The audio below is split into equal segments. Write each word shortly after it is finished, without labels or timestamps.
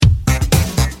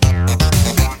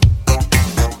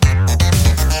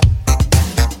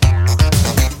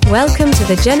Welcome to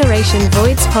the Generation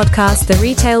Voids podcast, The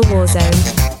Retail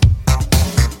Warzone.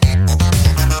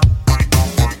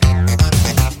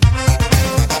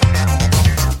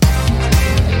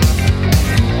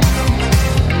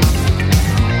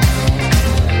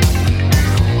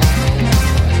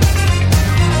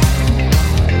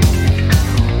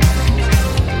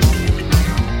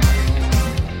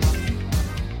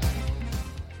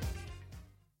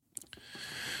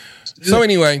 So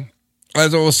anyway,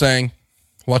 as I was saying,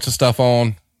 lots of stuff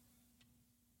on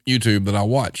YouTube that I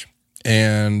watch.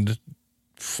 And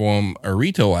from a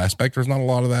retail aspect, there's not a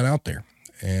lot of that out there.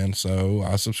 And so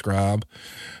I subscribe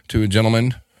to a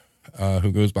gentleman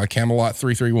who goes by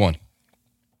Camelot331.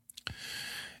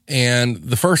 And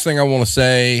the first thing I want to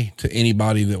say to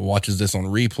anybody that watches this on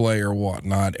replay or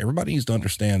whatnot, everybody needs to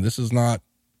understand this is not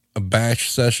a bash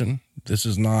session. This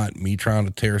is not me trying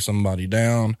to tear somebody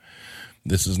down.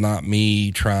 This is not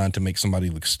me trying to make somebody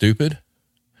look stupid.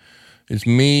 It's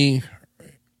me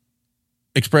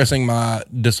expressing my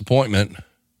disappointment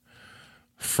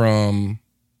from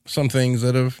some things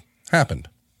that have happened.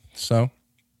 So,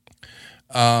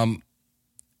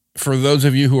 for those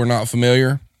of you who are not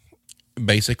familiar,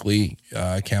 basically,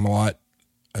 Camelot,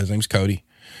 his name's Cody,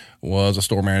 was a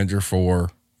store manager for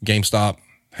GameStop,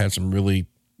 had some really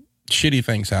shitty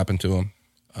things happen to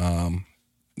him.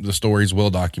 The story's well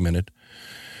documented.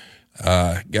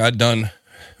 Got done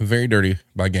very dirty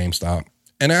by GameStop.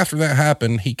 And after that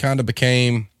happened, he kind of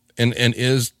became and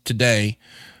is today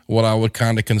what I would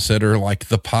kind of consider like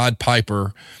the Pied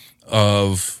Piper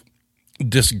of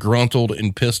disgruntled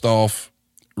and pissed off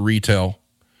retail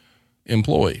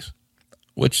employees,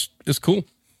 which is cool.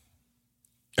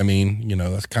 I mean,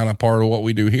 that's kind of part of what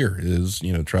we do here is,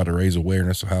 try to raise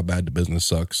awareness of how bad the business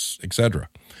sucks, etc.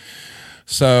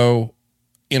 So,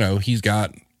 he's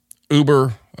got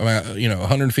Uber,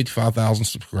 155,000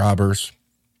 subscribers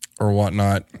or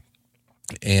whatnot.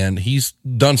 And he's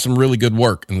done some really good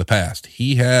work in the past.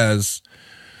 He has,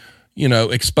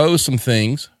 exposed some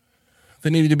things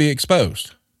that needed to be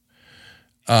exposed.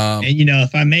 And,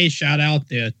 if I may shout out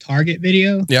the Target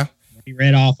video. Yeah. He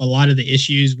read off a lot of the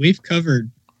issues we've covered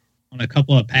on a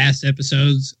couple of past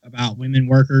episodes about women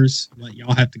workers, what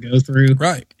y'all have to go through.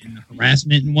 Right. And the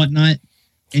harassment and whatnot.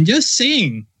 And just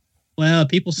seeing,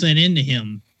 people sent in to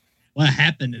him, what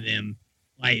happened to them.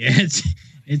 Like,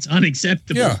 it's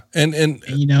unacceptable. Yeah. And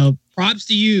props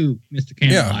to you, Mr.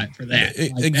 Camelot, for that.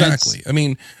 Like, exactly. I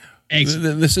mean,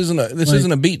 this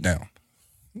isn't a beat down,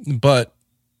 but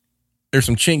there's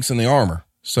some chinks in the armor,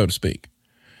 so to speak.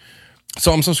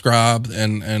 So I'm subscribed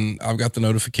and I've got the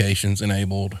notifications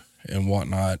enabled and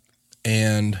whatnot.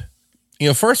 And,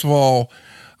 first of all,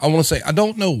 I want to say, I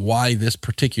don't know why this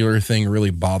particular thing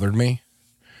really bothered me.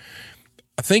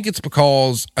 I think it's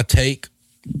because I take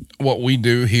what we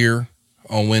do here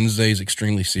on Wednesdays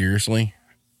extremely seriously.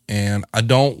 And I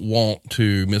don't want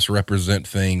to misrepresent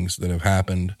things that have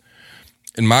happened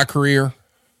in my career,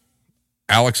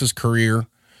 Alex's career,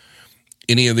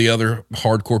 any of the other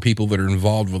hardcore people that are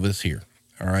involved with this here.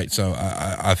 All right. So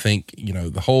I think,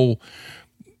 the whole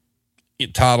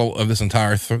title of this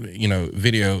entire,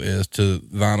 video is To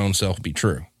Thine Own Self Be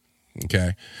True.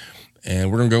 Okay.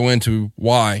 And we're going to go into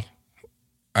why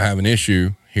I have an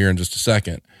issue here in just a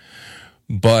second.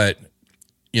 But,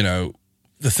 the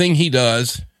thing he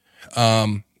does,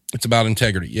 it's about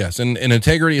integrity. Yes. And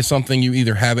integrity is something you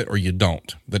either have it or you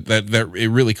don't. That it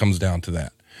really comes down to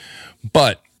that.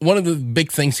 But one of the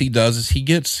big things he does is he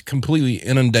gets completely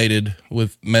inundated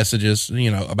with messages,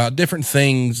 about different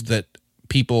things that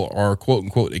people are quote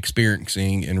unquote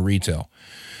experiencing in retail.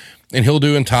 And he'll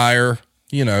do entire,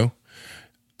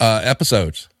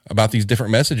 episodes about these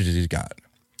different messages he's got.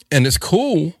 And it's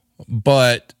cool,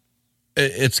 but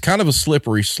it's kind of a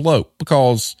slippery slope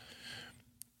because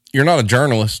you're not a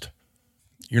journalist.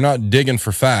 You're not digging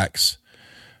for facts.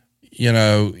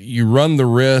 You run the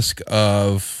risk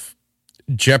of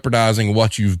jeopardizing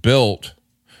what you've built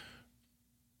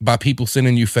by people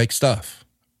sending you fake stuff.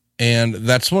 And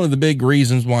that's one of the big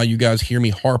reasons why you guys hear me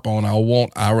harp on, I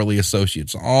want hourly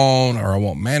associates on, or I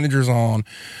want managers on.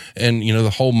 And, the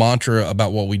whole mantra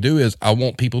about what we do is I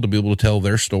want people to be able to tell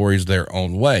their stories their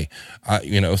own way.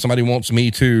 If somebody wants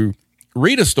me to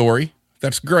read a story,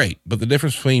 that's great. But the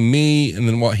difference between me and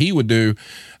then what he would do,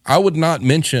 I would not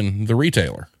mention the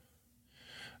retailer.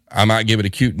 I might give it a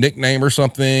cute nickname or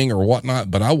something or whatnot,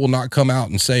 but I will not come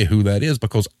out and say who that is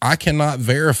because I cannot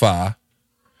verify,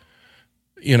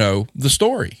 the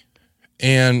story.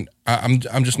 And I'm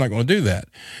just not going to do that.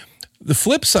 The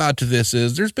flip side to this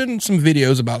is there's been some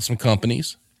videos about some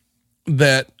companies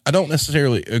that I don't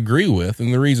necessarily agree with.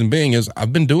 And the reason being is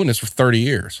I've been doing this for 30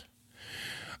 years.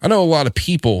 I know a lot of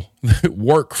people that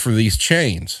work for these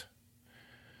chains.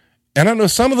 And I know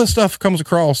some of the stuff comes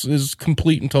across as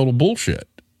complete and total bullshit.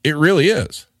 It really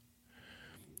is.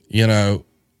 You know,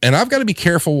 and I've got to be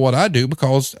careful what I do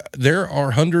because there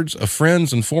are hundreds of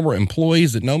friends and former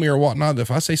employees that know me or whatnot. That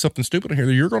if I say something stupid in here,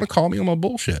 you're going to call me on my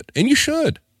bullshit. And you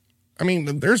should. I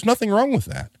mean, there's nothing wrong with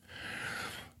that.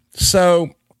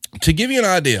 So to give you an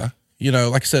idea, you know,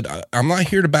 like I said, I'm not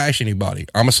here to bash anybody.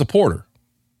 I'm a supporter.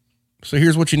 So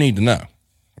here's what you need to know.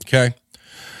 Okay.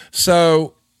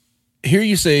 So here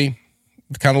you see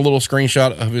the kind of little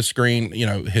screenshot of his screen, you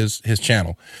know, his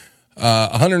channel,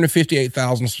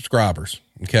 158,000 subscribers.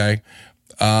 Okay.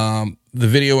 The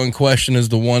video in question is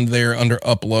the one there under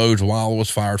uploads while I was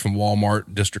fired from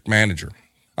Walmart district manager.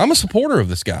 I'm a supporter of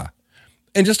this guy.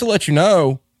 And just to let you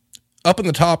know, up in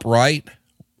the top right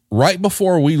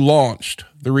before we launched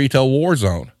the Retail War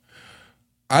Zone,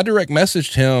 I direct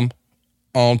messaged him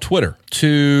on Twitter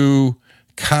to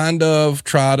kind of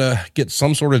try to get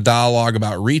some sort of dialogue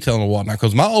about retail and whatnot.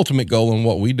 Because my ultimate goal in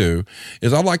what we do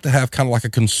is I'd like to have kind of like a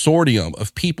consortium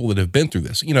of people that have been through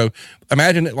this. You know,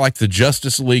 imagine it like the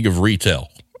Justice League of retail.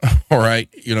 All right.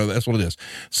 You know, that's what it is.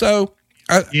 So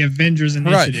the Avengers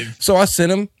Initiative. Right. So I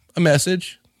sent him a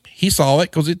message. He saw it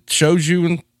because it shows you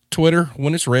in Twitter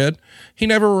when it's read. He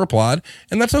never replied,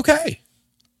 and that's okay.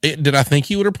 Did I think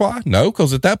he would reply? No,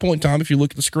 because at that point in time, if you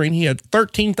look at the screen, he had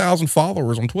 13,000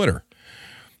 followers on Twitter.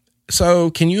 So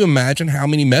can you imagine how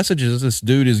many messages this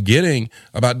dude is getting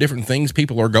about different things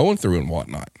people are going through and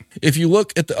whatnot? If you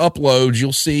look at the uploads,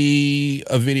 you'll see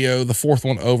a video, the fourth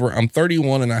one over. I'm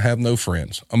 31 and I have no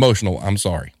friends. Emotional, I'm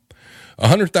sorry.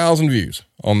 100,000 views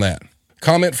on that.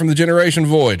 Comment from the Generation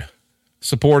Void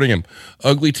supporting him.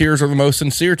 Ugly tears are the most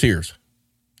sincere tears.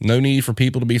 No need for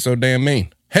people to be so damn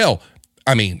mean. Hell,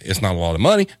 I mean, it's not a lot of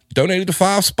money. Donated the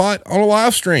 5 spot on a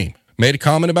live stream. Made a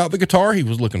comment about the guitar he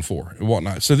was looking for and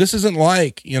whatnot. So this isn't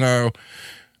like, you know,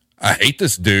 I hate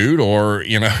this dude or,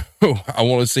 you know, I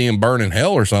want to see him burn in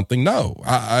hell or something. No,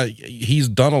 he's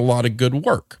done a lot of good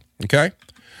work. Okay.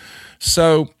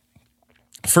 So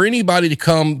for anybody to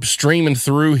come streaming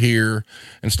through here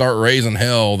and start raising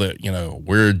hell that, you know,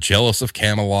 we're jealous of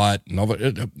Camelot and all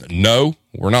that. No,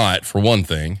 we're not, for one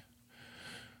thing.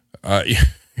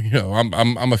 You know, I'm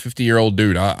a 50-year-old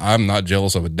dude. I'm not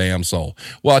jealous of a damn soul.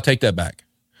 Well, I take that back.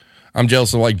 I'm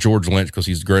jealous of like George Lynch because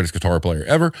he's the greatest guitar player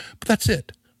ever, but that's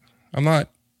it. I'm not.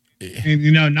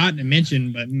 You know, not to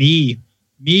mention, but me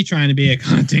trying to be a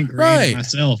content creator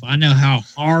myself, I know how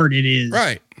hard it is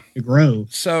to grow.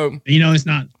 So, you know,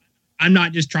 I'm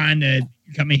not just trying to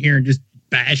come in here and just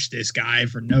bash this guy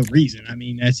for no reason. I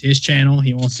mean, that's his channel.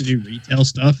 He wants to do retail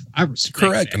stuff. I respect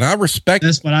Correct. that. And I respect,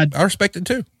 I respect it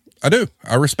too. I do.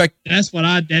 I respect. That's what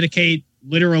I dedicate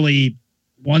literally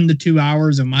 1 to 2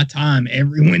 hours of my time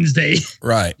every Wednesday.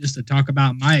 Right. Just to talk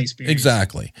about my experience.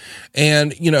 Exactly.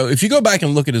 And, you know, if you go back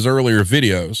and look at his earlier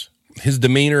videos, his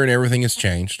demeanor and everything has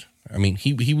changed. I mean,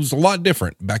 he was a lot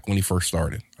different back when he first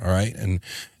started. All right. And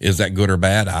is that good or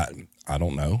bad? I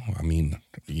don't know. I mean,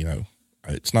 you know,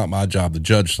 it's not my job to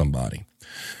judge somebody.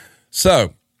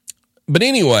 So, but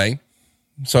anyway,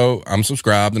 so I'm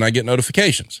subscribed and I get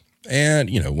notifications. And,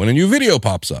 you know, when a new video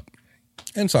pops up.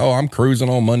 And so I'm cruising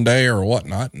on Monday or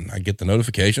whatnot, and I get the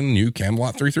notification, new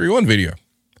Camelot331 video.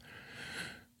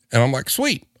 And I'm like,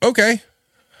 sweet, okay.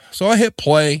 So I hit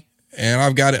play, and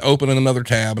I've got it open in another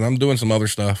tab, and I'm doing some other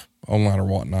stuff online or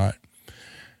whatnot.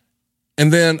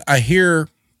 And then I hear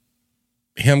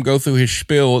him go through his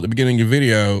spiel at the beginning of the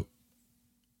video,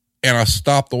 and I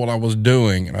stopped what I was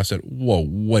doing, and I said, whoa,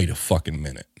 wait a fucking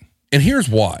minute. And here's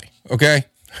why, okay?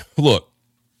 Look.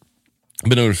 I've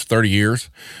been doing this for 30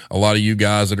 years. A lot of you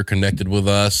guys that are connected with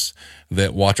us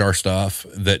that watch our stuff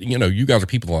that, you know, you guys are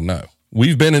people I know.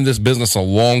 We've been in this business a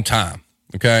long time.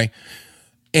 Okay.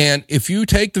 And if you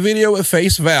take the video at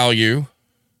face value,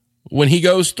 when he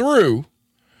goes through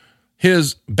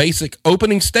his basic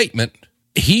opening statement,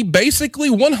 he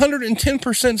basically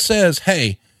 110% says,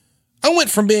 hey, I went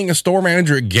from being a store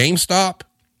manager at GameStop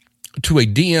to a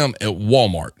DM at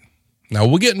Walmart. Now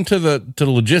we'll get into the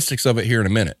logistics of it here in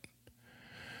a minute.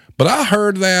 But I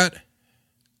heard that,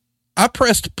 I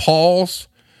pressed pause,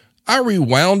 I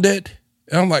rewound it,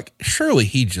 and I'm like, surely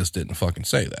he just didn't fucking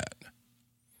say that.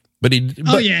 But I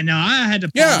had to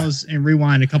pause and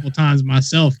rewind a couple times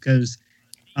myself because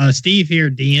Steve here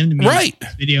DM'd me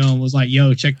this video and was like,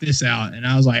 yo, check this out. And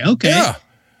I was like, okay,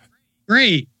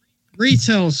 great.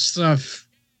 Retail stuff.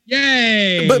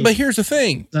 Yay. But here's the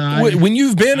thing. When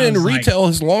you've been in retail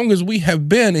as long as we have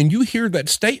been and you hear that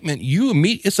statement,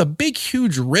 it's a big,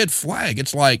 huge red flag.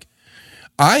 It's like,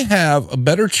 I have a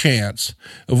better chance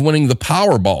of winning the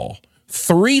Powerball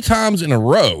 3 times in a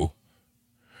row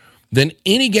than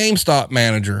any GameStop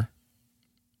manager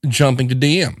jumping to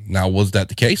DM. Now, was that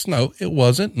the case? No, it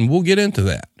wasn't, and we'll get into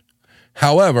that.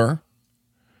 However,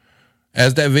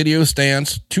 as that video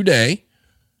stands today,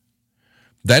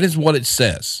 that is what it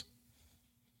says.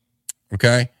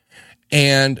 Okay?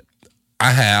 And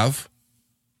I have,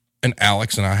 and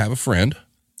Alex and I have a friend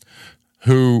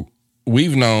who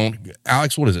we've known,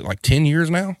 Alex, what is it, like 10 years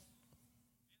now?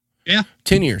 Yeah.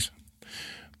 10 years.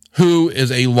 Who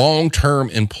is a long-term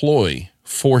employee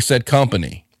for said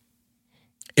company.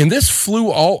 And this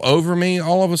flew all over me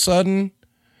all of a sudden.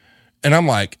 And I'm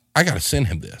like, I got to send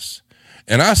him this.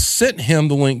 And I sent him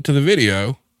the link to the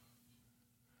video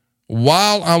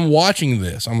while I'm watching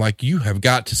this. I'm like, you have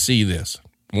got to see this.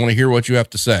 I want to hear what you have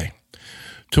to say.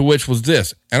 To which was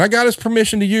this. And I got his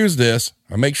permission to use this.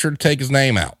 I make sure to take his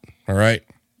name out. All right.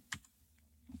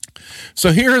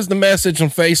 So here is the message on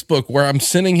Facebook where I'm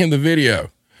sending him the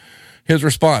video. His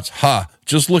response,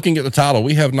 just looking at the title,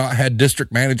 we have not had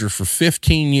district managers for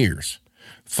 15 years.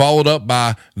 Followed up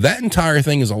by, that entire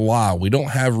thing is a lie. We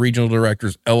don't have regional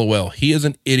directors, LOL. He is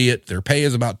an idiot. Their pay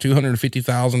is about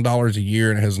 $250,000 a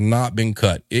year and has not been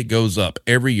cut. It goes up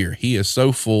every year. He is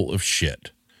so full of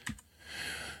shit.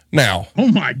 Now. Oh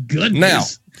my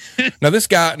goodness. Now this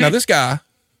guy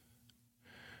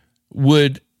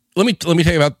would, let me tell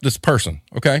you about this person.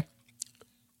 Okay.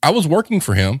 I was working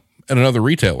for him at another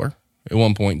retailer at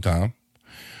one point in time,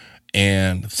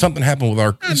 and something happened with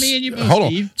our,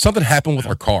 something happened with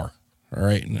our car. All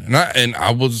right. And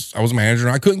I was a manager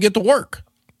and I couldn't get to work,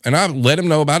 and I let him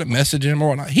know about it, messaged him or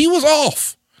whatnot. He was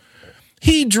off.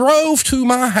 He drove to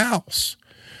my house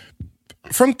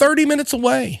from 30 minutes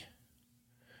away,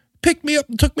 picked me up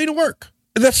and took me to work.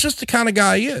 That's just the kind of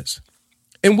guy he is.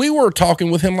 And we were talking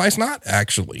with him last night,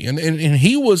 actually, and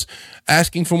he was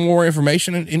asking for more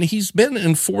information, and he's been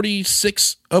in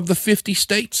 46 of the 50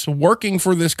 states working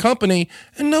for this company,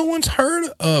 and no one's heard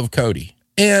of Cody.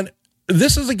 And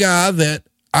this is a guy that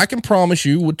I can promise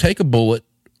you would take a bullet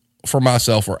for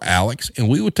myself or Alex, and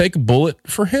we would take a bullet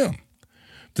for him.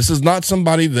 This is not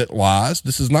somebody that lies.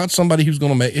 This is not somebody who's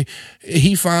going to make,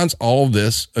 he finds all of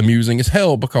this amusing as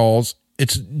hell because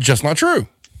it's just not true.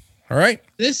 All right.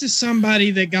 This is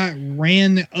somebody that got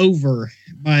ran over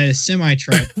by a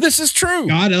semi-truck. This is true.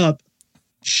 Got up,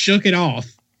 shook it off,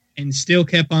 and still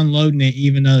kept unloading it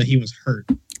even though he was hurt.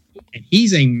 And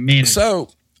he's a manager. So,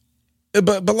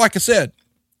 but like I said,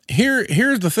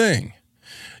 here's the thing.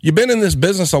 You've been in this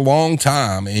business a long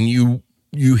time, and you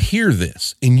hear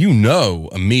this, and you know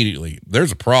immediately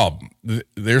there's a problem.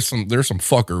 There's some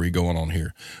fuckery going on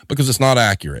here because it's not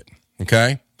accurate.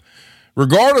 Okay.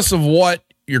 Regardless of what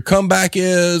your comeback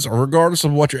is, or regardless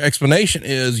of what your explanation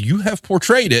is, you have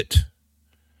portrayed it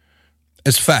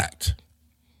as fact.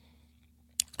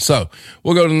 So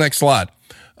we'll go to the next slide.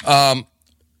 And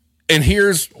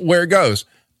here's where it goes.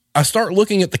 I start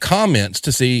looking at the comments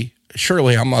to see,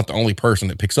 surely I'm not the only person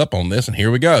that picks up on this. And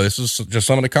here we go. This is just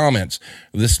some of the comments.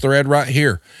 This thread right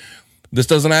here. This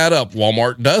doesn't add up.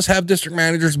 Walmart does have district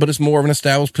managers, but it's more of an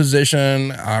established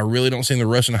position. I really don't see the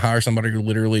rush to hire somebody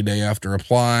literally day after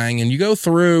applying. And you go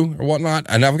through or whatnot.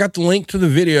 And I've got the link to the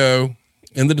video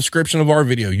in the description of our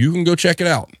video. You can go check it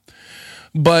out.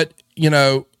 But,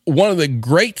 one of the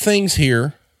great things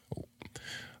here,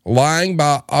 lying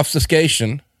by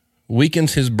obfuscation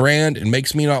weakens his brand and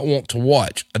makes me not want to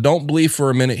watch. I don't believe for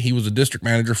a minute he was a district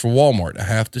manager for Walmart. I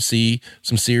have to see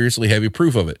some seriously heavy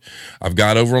proof of it. I've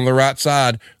got over on the right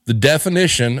side the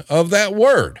definition of that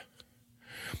word.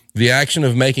 The action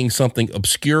of making something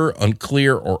obscure,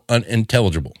 unclear, or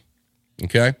unintelligible.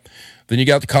 Okay? Then you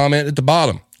got the comment at the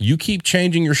bottom. You keep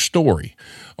changing your story.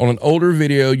 On an older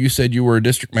video, you said you were a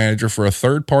district manager for a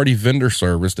third-party vendor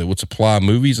service that would supply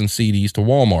movies and CDs to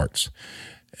Walmarts.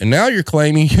 And now you're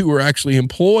claiming you were actually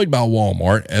employed by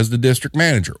Walmart as the district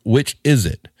manager. Which is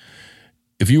it?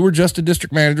 If you were just a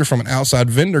district manager from an outside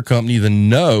vendor company, then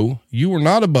no, you were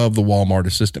not above the Walmart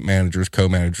assistant managers,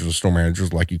 co-managers, or store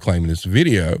managers like you claim in this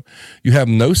video. You have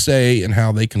no say in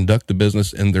how they conduct the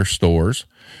business in their stores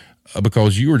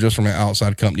because you were just from an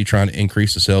outside company trying to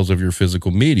increase the sales of your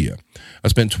physical media. I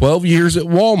spent 12 years at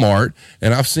Walmart,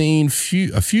 and I've seen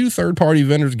a few third-party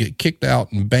vendors get kicked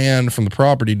out and banned from the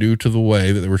property due to the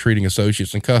way that they were treating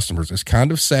associates and customers. It's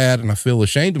kind of sad, and I feel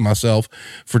ashamed of myself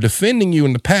for defending you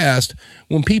in the past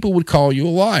when people would call you a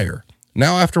liar.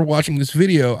 Now, after watching this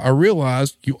video, I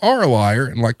realized you are a liar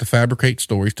and like to fabricate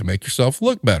stories to make yourself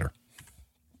look better.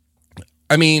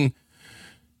 I mean,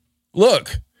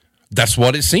 look, that's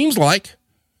what it seems like.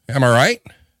 Am I right?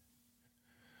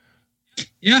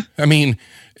 Yeah. I mean,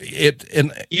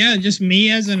 just me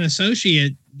as an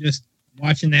associate,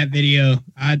 watching that video,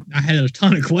 I had a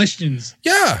ton of questions.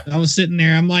 Yeah. I was sitting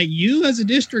there. I'm like, you as a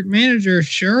district manager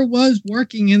sure was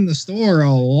working in the store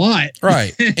a lot.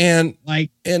 Right. And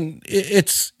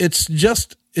it's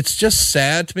just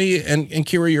sad to me. And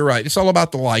Kira, you're right. It's all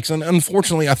about the likes. And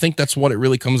unfortunately, I think that's what it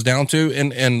really comes down to.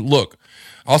 And look,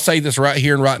 I'll say this right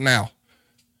here and right now.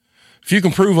 If you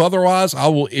can prove otherwise, I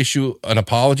will issue an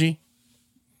apology.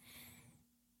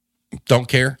 Don't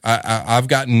care. I've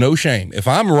got no shame. If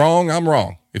I'm wrong, I'm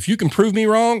wrong. If you can prove me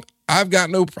wrong,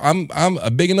 I'm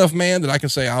a big enough man that I can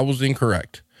say I was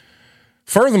incorrect.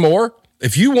 Furthermore,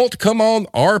 if you want to come on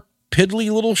our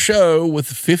piddly little show with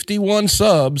 51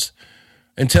 subs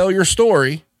and tell your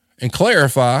story and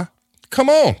clarify, come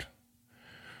on.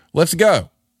 Let's go.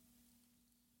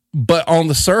 But on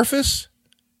the surface,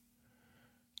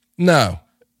 no.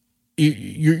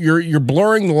 You're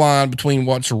blurring the line between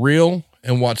what's real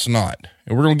and what's not.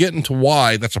 And we're going to get into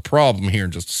why that's a problem here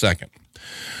in just a second.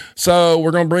 So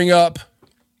we're going to bring up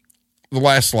the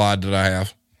last slide that I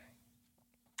have.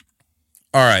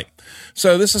 All right.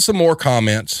 So this is some more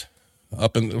comments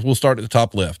we'll start at the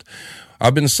top left.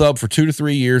 I've been sub for 2 to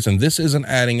 3 years and this isn't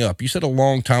adding up. You said a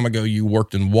long time ago you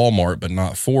worked in Walmart, but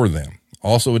not for them.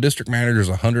 Also, a district manager is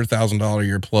 $100,000 a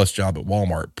year plus job at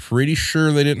Walmart. Pretty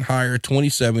sure they didn't hire a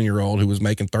 27-year-old who was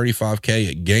making $35K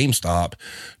at GameStop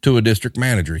to a district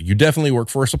manager. You definitely work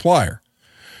for a supplier.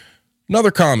 Another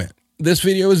comment. This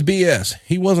video is BS.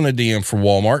 He wasn't a DM for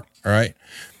Walmart, all right?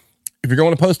 If you're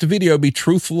going to post a video, be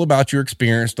truthful about your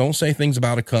experience. Don't say things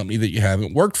about a company that you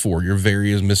haven't worked for. Your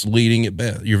video is misleading at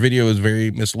best. Your video is very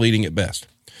misleading at best.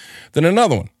 Then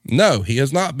another one. No, he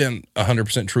has not been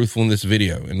 100% truthful in this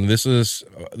video. And this is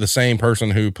the same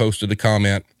person who posted a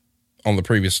comment on the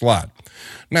previous slide.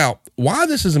 Now, why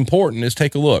this is important is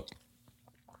take a look.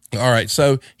 All right,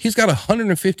 so he's got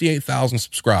 158,000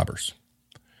 subscribers.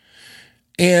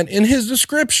 And in his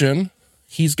description,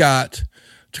 he's got,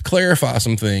 to clarify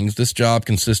some things, this job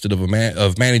consisted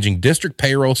of managing district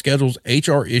payroll schedules,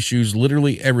 HR issues,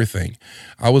 literally everything.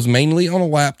 I was mainly on a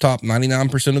laptop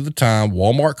 99% of the time.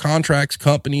 Walmart contracts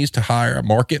companies to hire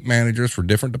market managers for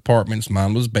different departments.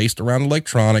 Mine was based around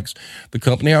electronics. The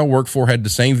company I worked for had the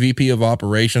same VP of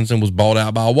operations and was bought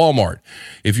out by Walmart.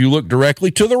 If you look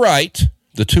directly to the right,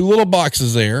 the two little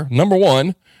boxes there, number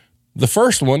one, the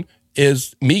first one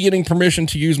is me getting permission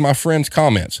to use my friend's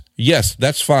comments. Yes,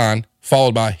 that's fine.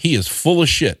 Followed by, he is full of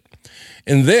shit.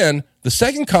 And then the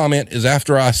second comment is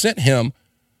after I sent him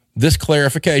this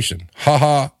clarification.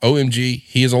 Haha, OMG,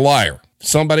 he is a liar.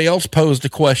 Somebody else posed a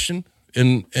question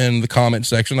in the comment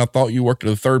section. I thought you worked at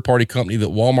a third-party company that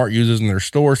Walmart uses in their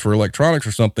stores for electronics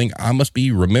or something. I must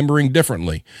be remembering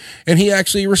differently. And he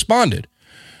actually responded.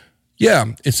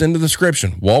 Yeah, it's in the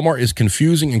description. Walmart is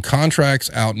confusing and contracts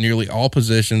out nearly all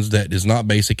positions that is not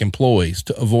basic employees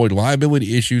to avoid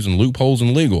liability issues and loopholes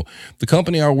in legal. The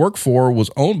company I work for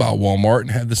was owned by Walmart and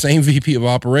had the same VP of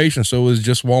operations, so it was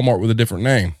just Walmart with a different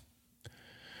name.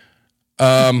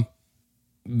 That'd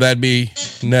be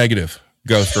negative,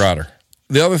 Ghost Rider.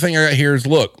 The other thing I got here is,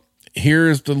 look,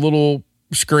 here's the little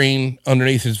screen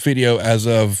underneath his video as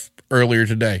of earlier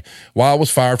today. Why I was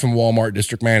fired from Walmart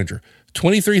district manager.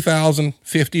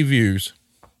 23,050 views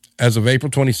as of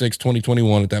April 26,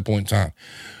 2021 at that point in time.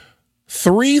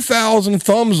 3,000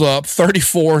 thumbs up,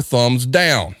 34 thumbs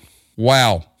down.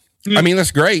 Wow. I mean,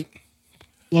 that's great.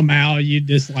 Lamau, you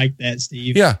dislike that,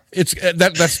 Steve. Yeah, it's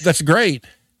that's great.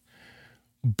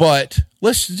 But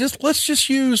let's just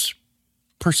use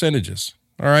percentages.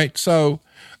 All right. So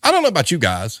I don't know about you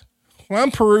guys. When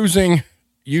I'm perusing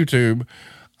YouTube,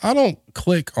 I don't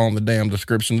click on the damn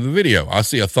description of the video. I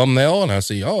see a thumbnail and I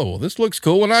see, oh, well, this looks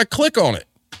cool, and I click on it.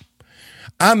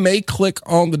 I may click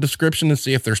on the description and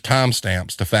see if there's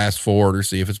timestamps to fast forward or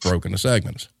see if it's broken to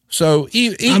segments. So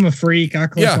I'm a freak. I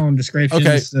click on descriptions.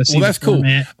 Okay, well, that's cool.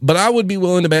 But I would be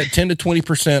willing to bet 10 to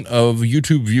 20% of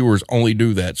YouTube viewers only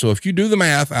do that. So if you do the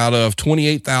math out of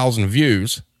 28,000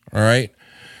 views, all right,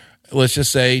 let's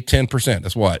just say 10%.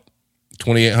 That's what?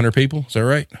 2,800 people? Is that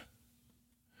right?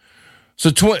 So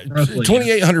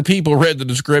 2,800 people read the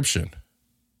description.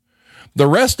 The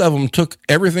rest of them took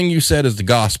everything you said as the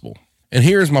gospel. And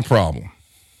here's my problem.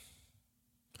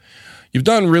 You've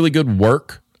done really good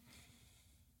work.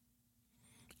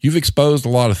 You've exposed a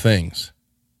lot of things.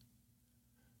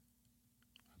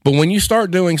 But when you start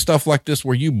doing stuff like this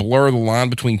where you blur the line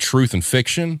between truth and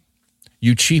fiction,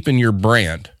 you cheapen your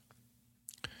brand.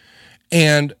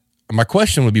 And my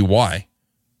question would be why?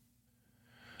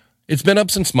 It's been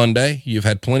up since Monday. You've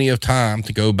had plenty of time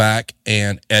to go back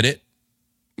and edit.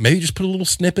 Maybe just put a little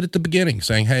snippet at the beginning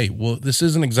saying, hey, well, this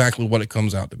isn't exactly what it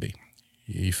comes out to be.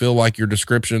 You feel like your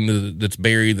description that's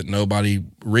buried that nobody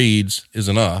reads is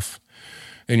enough,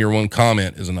 and your one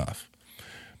comment is enough.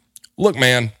 Look,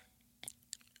 man,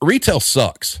 retail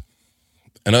sucks.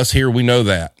 And us here, we know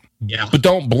that. Yeah. But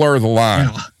don't blur the line.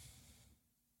 Yeah.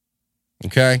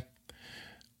 Okay?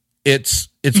 It's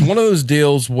one of those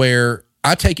deals where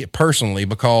I take it personally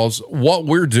because what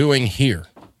we're doing here,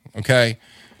 okay,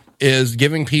 is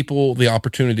giving people the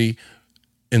opportunity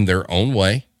in their own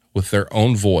way, with their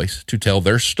own voice, to tell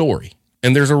their story.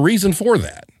 And there's a reason for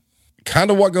that.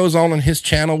 Kind of what goes on his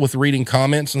channel with reading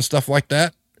comments and stuff like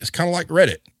that. It's kind of like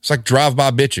Reddit. It's like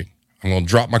drive-by bitching. I'm going to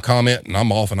drop my comment and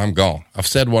I'm off and I'm gone. I've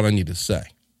said what I need to say.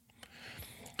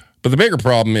 But the bigger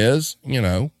problem is,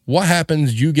 what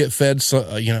happens? You get fed,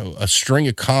 a string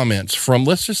of comments from,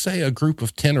 let's just say, a group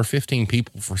of 10 or 15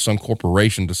 people for some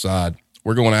corporation decide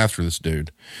we're going after this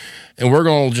dude. And we're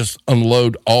going to just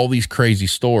unload all these crazy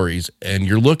stories. And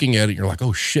you're looking at it, you're like,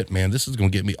 oh shit, man, this is going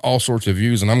to get me all sorts of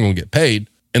views and I'm going to get paid.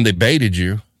 And they baited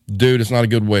you. Dude, it's not a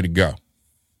good way to go.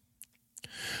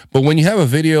 But when you have a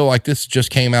video like this just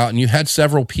came out and you had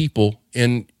several people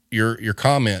in your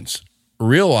comments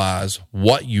realize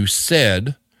what you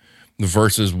said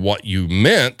versus what you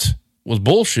meant was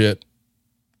bullshit,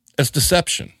 it's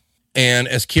deception. And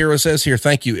as Kira says here,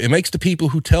 thank you, it makes the people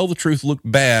who tell the truth look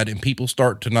bad and people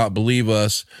start to not believe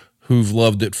us who've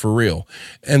loved it for real.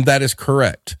 And that is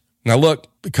correct. Now look,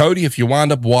 Cody, if you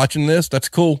wind up watching this, that's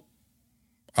cool.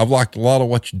 I've liked a lot of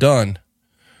what you've done.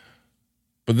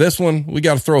 But this one, we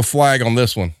got to throw a flag on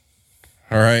this one.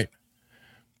 All right.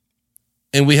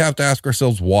 And we have to ask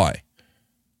ourselves why.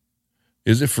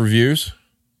 Is it for views?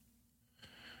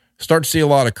 Start to see a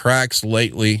lot of cracks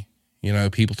lately.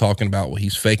 People talking about, well,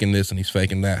 he's faking this and he's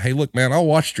faking that. Hey, look, man, I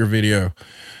watched your video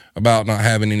about not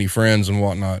having any friends and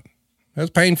whatnot. That's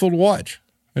painful to watch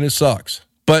and it sucks.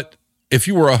 But if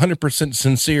you were 100%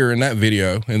 sincere in that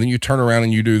video and then you turn around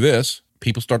and you do this,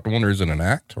 people start to wonder, is it an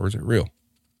act or is it real?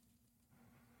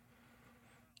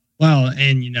 Well,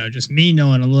 and, just me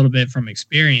knowing a little bit from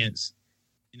experience,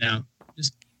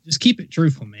 just keep it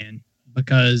truthful, man,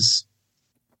 because,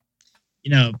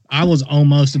 I was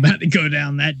almost about to go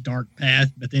down that dark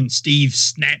path, but then Steve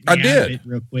snapped me out of it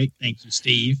real quick. Thank you,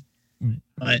 Steve.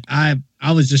 But I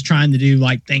was just trying to do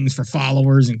like things for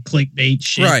followers and clickbait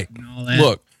shit, right, and all that.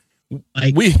 Look,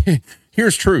 like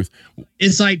here's truth.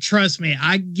 It's like, trust me,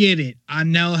 I get it. I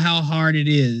know how hard it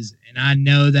is. And I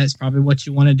know that's probably what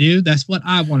you want to do. That's what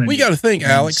I want to do. We got to think,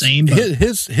 Alex,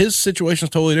 his situation is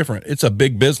totally different. It's a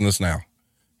big business now.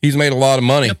 He's made a lot of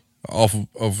money off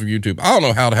of YouTube. I don't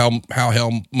know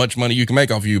how much money you can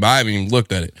make off YouTube. I haven't even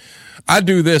looked at it. I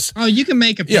do this. Oh, you can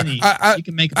make a penny. Yeah, you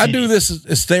can make a penny. I do this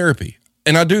as therapy.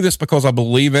 And I do this because I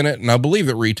believe in it. And I believe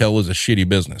that retail is a shitty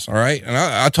business. All right. And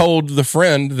I told the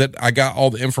friend that I got all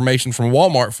the information from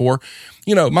Walmart for,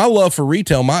 my love for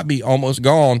retail might be almost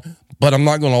gone, but I'm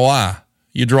not going to lie.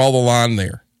 You draw the line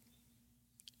there.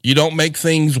 You don't make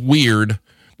things weird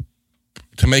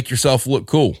to make yourself look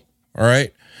cool. All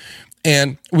right.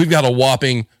 And we've got a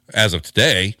whopping, as of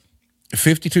today,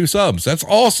 52 subs. That's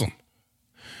awesome.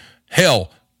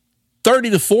 Hell,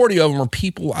 30 to 40 of them are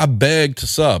people I beg to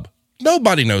sub.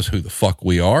 Nobody knows who the fuck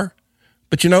we are.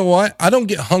 But you know what? I don't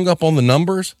get hung up on the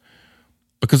numbers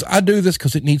because I do this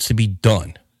because it needs to be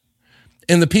done.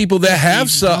 And the people that have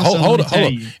subbed, hold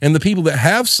on. And the people that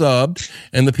have subbed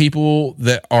and the people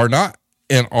that are not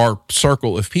in our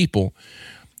circle of people,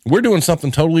 we're doing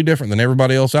something totally different than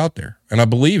everybody else out there. And I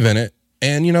believe in it.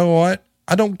 And you know what?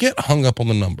 I don't get hung up on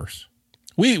the numbers.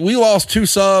 We lost 2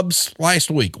 subs last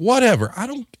week. Whatever. I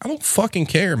don't fucking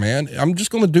care, man. I'm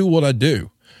just going to do what I do.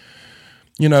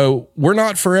 We're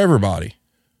not for everybody,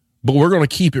 but we're going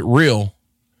to keep it real.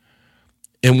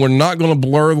 And we're not going to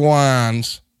blur the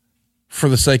lines for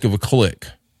the sake of a click.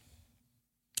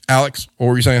 Alex, what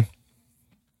were you saying?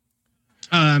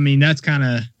 I mean, that's kind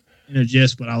of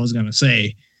just what I was going to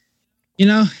say.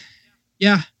 Yeah.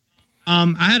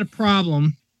 I had a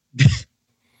problem.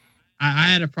 I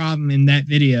had a problem in that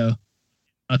video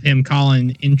of him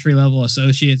calling entry-level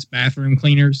associates bathroom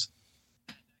cleaners.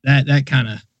 That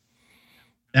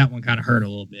one kind of hurt a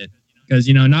little bit because,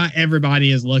 not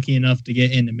everybody is lucky enough to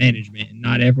get into management, and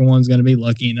not everyone's going to be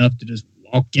lucky enough to just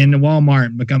walk into Walmart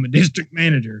and become a district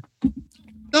manager.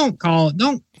 Don't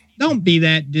be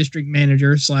that district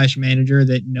manager / manager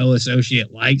that no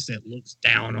associate likes, that looks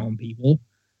down on people.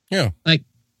 Yeah. Like,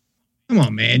 come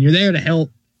on, man. You're there to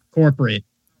help corporate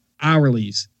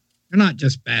hourlies. They're not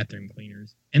just bathroom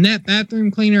cleaners. And that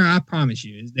bathroom cleaner, I promise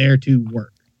you, is there to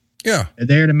work. Yeah. They're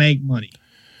there to make money.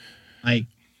 Like,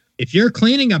 if you're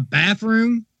cleaning a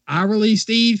bathroom hourly,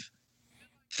 Steve,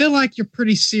 feel like you're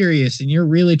pretty serious and you're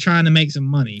really trying to make some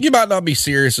money. You might not be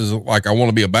serious as like, I want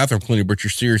to be a bathroom cleaner, but you're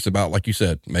serious about, like you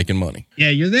said, making money. Yeah,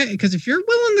 you're there because if you're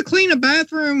willing to clean a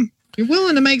bathroom, you're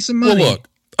willing to make some money. Well, look,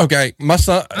 okay, my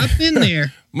son, I've been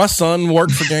there. My son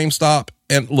worked for GameStop,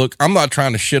 and look, I'm not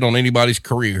trying to shit on anybody's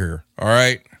career here. All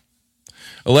right.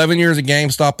 11 years at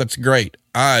GameStop. That's great.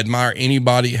 I admire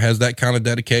anybody who has that kind of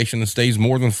dedication and stays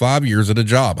more than 5 years at a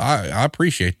job. I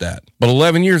appreciate that. But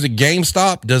 11 years at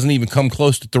GameStop doesn't even come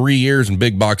close to 3 years in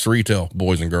big box retail,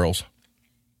 boys and girls.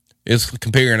 It's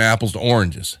comparing apples to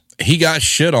oranges. He got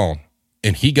shit on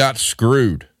and he got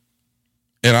screwed.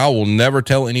 And I will never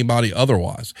tell anybody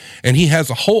otherwise. And he has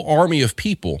a whole army of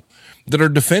people that are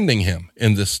defending him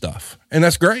in this stuff. And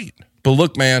that's great. But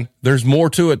look, man, there's more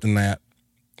to it than that.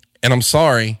 And I'm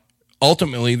sorry.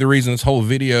 Ultimately, the reason this whole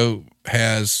video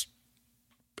has,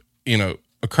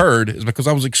 occurred is because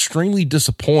I was extremely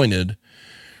disappointed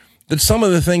that some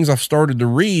of the things I've started to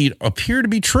read appear to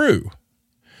be true.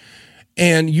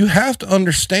 And you have to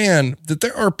understand that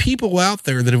there are people out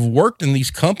there that have worked in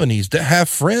these companies, that have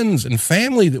friends and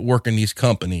family that work in these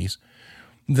companies,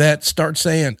 that start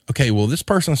saying, okay, well, this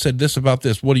person said this about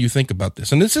this. What do you think about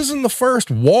this? And this isn't the first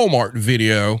Walmart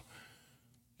video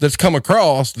that's come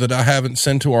across that I haven't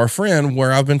sent to our friend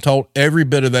where I've been told every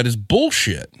bit of that is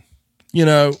bullshit.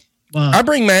 I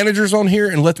bring managers on here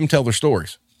and let them tell their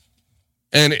stories.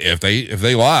 And if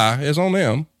they lie, it's on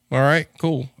them. All right,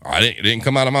 cool. It didn't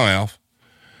come out of my mouth.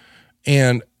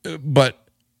 But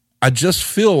I just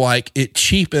feel like it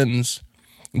cheapens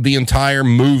the entire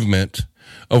movement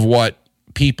of what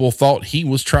people thought he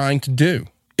was trying to do,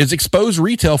 is expose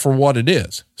retail for what it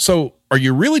is. So are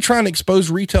you really trying to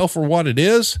expose retail for what it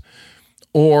is?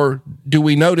 Or do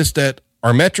we notice that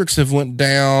our metrics have went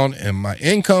down and my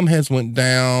income has went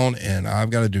down and I've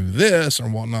got to do this or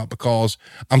whatnot? Because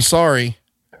I'm sorry,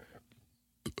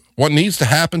 what needs to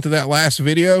happen to that last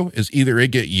video is either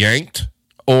it get yanked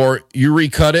or you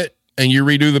recut it and you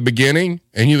redo the beginning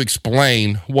and you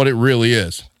explain what it really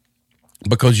is.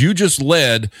 Because you just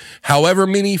led however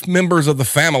many members of the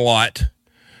Camelot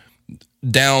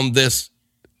down this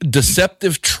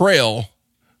deceptive trail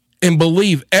and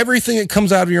believe everything that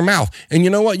comes out of your mouth. And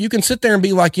you know what? You can sit there and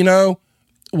be like, well,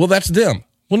 that's them.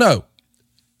 Well, no.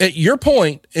 At your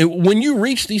point, when you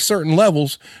reach these certain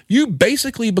levels, you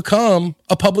basically become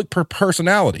a public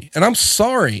personality. And I'm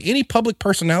sorry, any public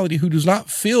personality who does not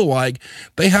feel like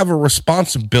they have a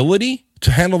responsibility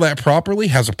to handle that properly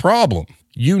has a problem.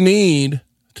 You need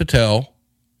to tell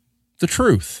the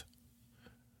truth.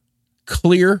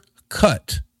 Clear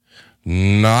cut.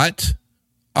 Not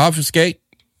obfuscate.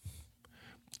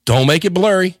 Don't make it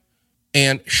blurry.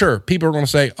 And sure, people are going to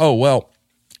say, oh, well,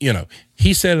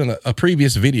 he said in a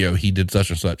previous video he did such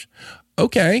and such.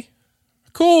 Okay,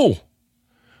 cool.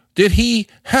 Did he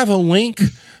have a link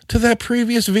to that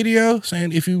previous video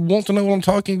saying, if you want to know what I'm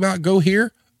talking about, go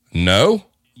here? No.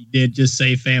 He did just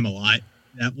say Camelot.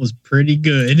 That was pretty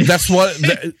good. That's what,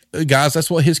 guys, that's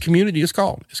what his community is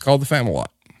called. It's called the Camelot.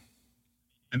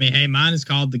 I mean, hey, mine is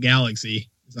called the Galaxy.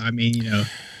 So, I mean,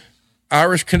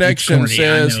 Irish Connection corny,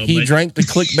 says he drank the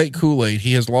clickbait Kool-Aid.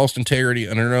 He has lost integrity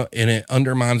and it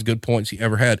undermines good points he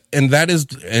ever had. And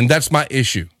that's my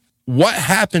issue. What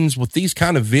happens with these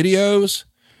kind of videos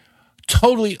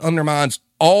totally undermines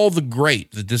all the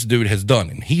great that this dude has done.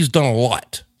 And he's done a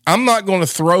lot. I'm not going to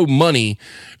throw money.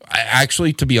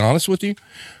 Actually, to be honest with you,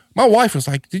 my wife was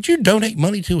like, did you donate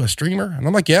money to a streamer? And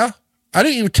I'm like, yeah. I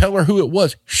didn't even tell her who it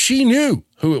was. She knew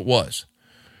who it was.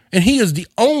 And he is the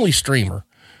only streamer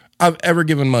I've ever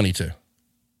given money to,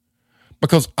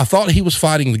 because I thought he was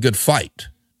fighting the good fight.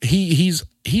 He's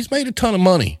made a ton of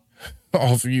money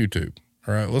off of YouTube.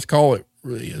 All right. Let's call it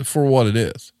for what it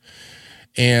is.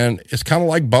 And it's kind of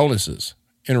like bonuses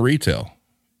in retail.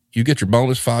 You get your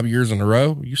bonus 5 years in a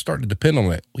row, you start to depend on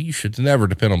that. Well, you should never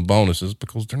depend on bonuses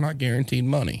because they're not guaranteed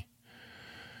money.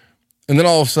 And then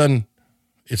all of a sudden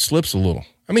it slips a little.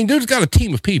 I mean, dude's got a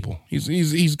team of people.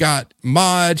 He's got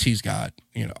mods. He's got,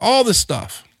 all this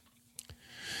stuff,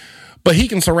 but he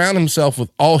can surround himself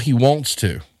with all he wants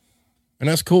to. And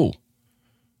that's cool.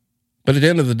 But at the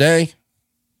end of the day,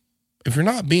 if you're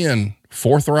not being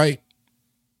forthright,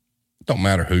 it don't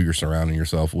matter who you're surrounding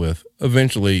yourself with.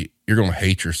 Eventually you're going to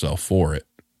hate yourself for it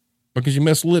because you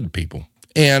misled people.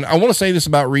 And I want to say this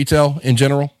about retail in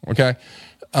general. Okay.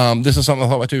 This is something I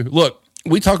thought about too. Look,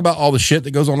 we talk about all the shit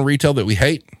that goes on in retail that we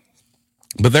hate,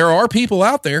 but there are people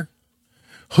out there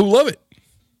who love it.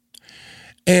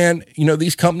 And,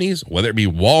 these companies, whether it be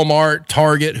Walmart,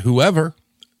 Target, whoever,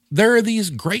 there are these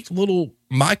great little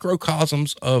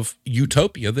microcosms of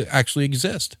utopia that actually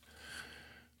exist.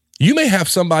 You may have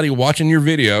somebody watching your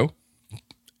video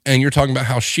and you're talking about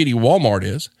how shitty Walmart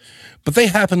is, but they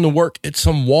happen to work at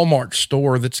some Walmart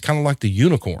store that's kind of like the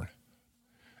unicorn,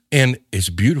 and it's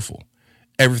beautiful.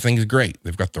 Everything's great.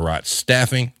 They've got the right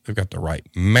staffing. They've got the right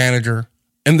manager,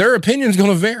 and their opinion's going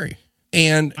to vary.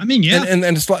 And I mean, yeah, and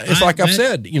it's like I've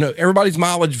said, everybody's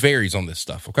mileage varies on this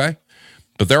stuff. Okay.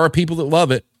 But there are people that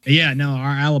love it. Yeah, no,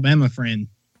 our Alabama friend,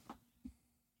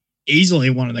 easily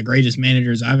one of the greatest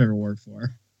managers I've ever worked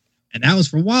for. And that was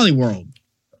for Wally World.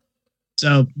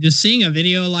 So just seeing a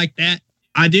video like that,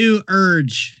 I do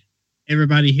urge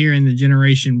everybody here in the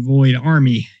Generation Void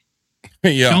Army.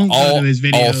 Yeah, don't go to his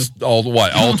video. All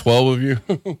 12 of you?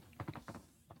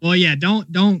 Well, yeah,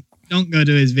 don't go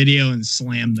to his video and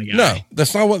slam the guy. No,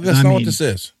 that's not what this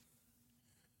is.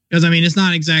 Because it's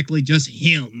not exactly just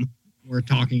him we're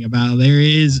talking about. There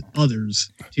is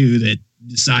others too that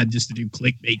decide just to do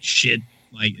clickbait shit.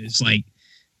 Like it's like,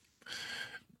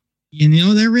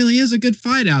 there really is a good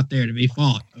fight out there to be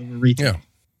fought over retail. Yeah.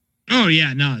 Oh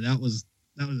yeah, no, that was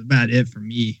about it for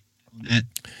me on that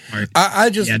part. I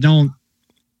just don't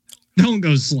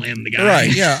go slam the guy.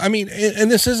 Right. Yeah. And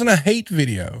this isn't a hate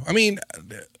video.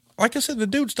 Like I said, the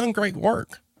dude's done great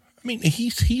work.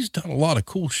 He's done a lot of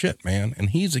cool shit, man, and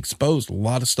he's exposed a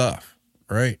lot of stuff,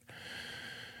 right?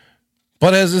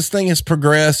 But as this thing has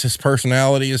progressed, his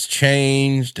personality has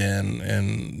changed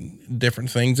and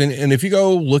different things. And if you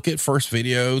go look at first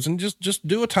videos and just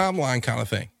do a timeline kind of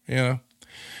thing,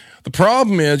 the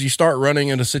problem is you start running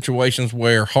into situations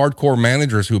where hardcore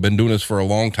managers who've been doing this for a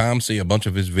long time see a bunch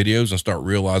of his videos and start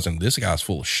realizing this guy's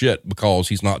full of shit because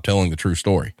he's not telling the true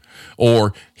story,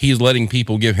 or he's letting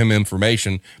people give him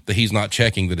information that he's not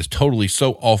checking that is totally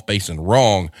so off base and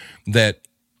wrong that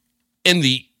in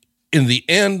the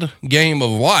end game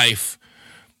of life,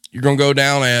 you're going to go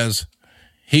down as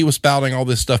he was spouting all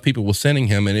this stuff people were sending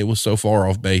him, and it was so far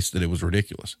off base that it was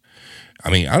ridiculous. I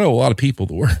know a lot of people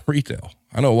that work retail.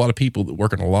 I know a lot of people that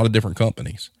work in a lot of different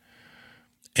companies.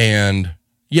 And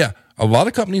yeah, a lot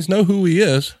of companies know who he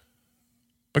is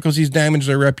because he's damaged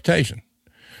their reputation.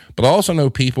 But I also know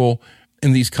people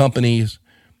in these companies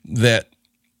that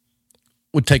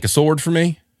would take a sword for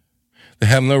me, that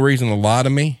have no reason to lie to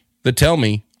me, that tell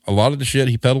me a lot of the shit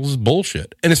he peddles is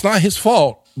bullshit. And it's not his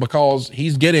fault because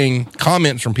he's getting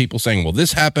comments from people saying, well,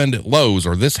 this happened at Lowe's,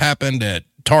 or this happened at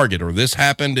Target, or this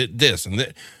happened at this and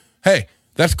that. Hey,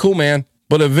 that's cool, man.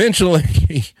 But eventually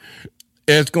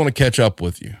it's going to catch up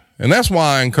with you. And that's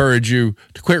why I encourage you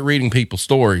to quit reading people's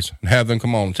stories and have them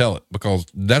come on and tell it, because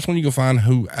that's when you can find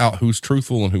who's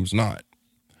truthful and who's not.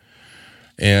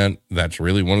 And that's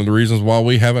really one of the reasons why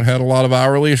we haven't had a lot of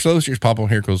hourly associates pop on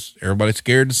here, because everybody's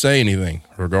scared to say anything,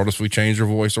 regardless if we change their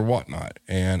voice or whatnot.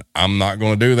 And I'm not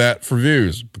going to do that for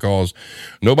views, because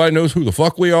nobody knows who the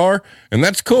fuck we are. And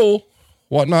that's cool,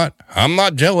 whatnot. I'm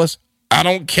not jealous. I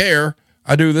don't care.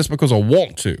 I do this because I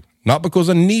want to, not because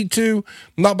I need to,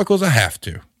 not because I have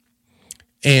to.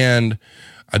 And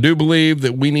I do believe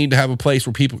that we need to have a place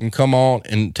where people can come on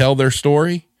and tell their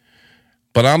story,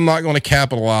 but I'm not going to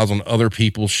capitalize on other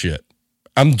people's shit.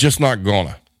 I'm just not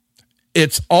gonna.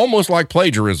 It's almost like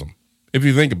plagiarism, if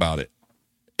you think about it.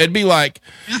 It'd be like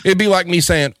me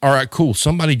saying, all right, cool,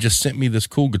 somebody just sent me this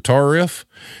cool guitar riff,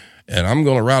 and I'm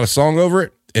going to write a song over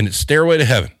it, and it's Stairway to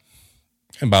Heaven.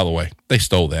 And by the way, they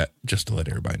stole that, just to let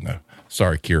everybody know.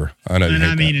 Sorry, Kira. I know you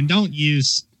hate that. And don't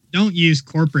use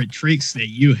corporate tricks that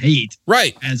you hate.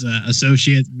 Right. As an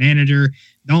associate manager,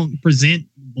 don't present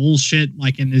bullshit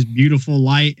like in this beautiful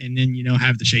light, and then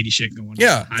have the shady shit going on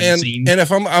behind the scenes. And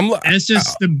if I'm that's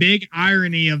just the big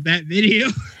irony of that video.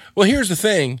 Well, here's the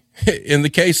thing. In the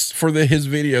case for his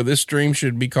video, this stream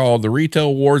should be called "The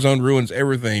Retail War Zone Ruins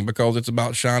Everything," because it's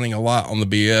about shining a light on the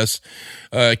BS.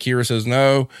 Kira says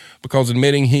no, because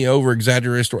admitting he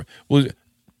over-exaggerated story. Well,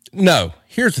 no.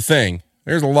 Here's the thing.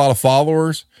 There's a lot of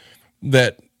followers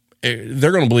that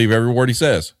they're going to believe every word he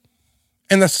says.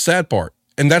 And that's the sad part.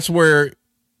 And that's where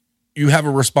you have a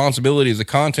responsibility as a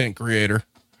content creator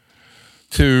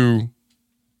to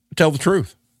tell the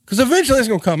truth. Because eventually it's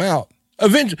going to come out.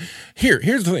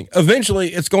 Here's the thing. Eventually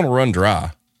it's going to run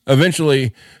dry.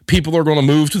 Eventually people are going to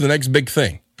move to the next big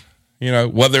thing.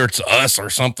 Whether it's us or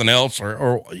something else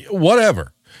or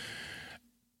whatever.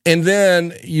 And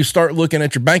then you start looking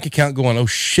at your bank account going, oh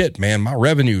shit, man, my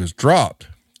revenue has dropped.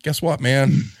 Guess what,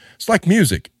 man? It's like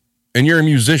music, and you're a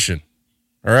musician.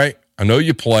 All right. I know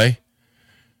you play.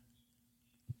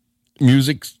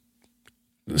 Music's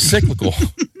cyclical.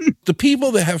 The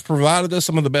people that have provided us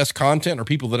some of the best content are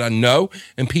people that I know,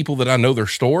 and people that I know their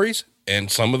stories,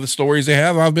 and some of the stories they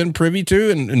have I've been privy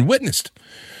to and witnessed.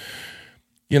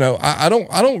 I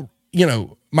don't,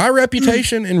 my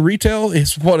reputation in retail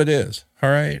is what it is. All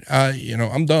right.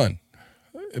 I'm done.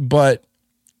 but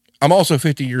I'm also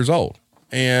 50 years old,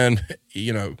 and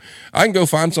I can go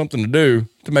find something to do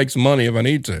to make some money if I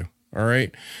need to. All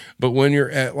right. But when you're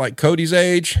at like Cody's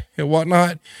age and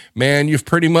whatnot, man, you've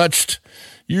pretty much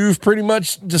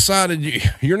decided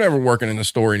you're never working in a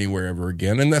store anywhere ever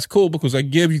again. And that's cool, because I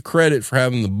give you credit for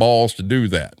having the balls to do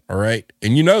that. All right.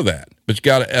 And you know that, but you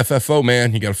got to FFO,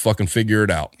 man. You got to fucking figure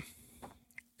it out.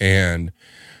 And,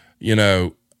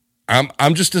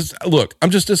 I'm just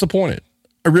disappointed.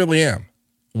 I really am.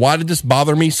 Why did this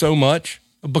bother me so much?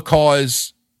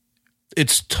 Because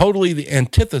it's totally the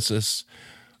antithesis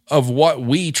of what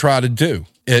we try to do.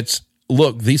 It's,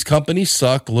 look, these companies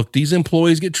suck. Look, these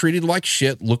employees get treated like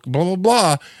shit. Look, blah, blah,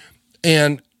 blah.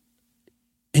 And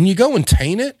you go and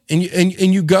taint it, and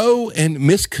you go and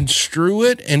misconstrue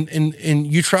it, and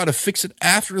you try to fix it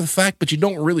after the fact, but you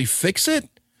don't really fix it.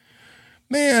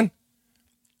 Man,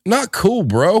 not cool,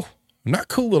 bro. Not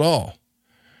cool at all.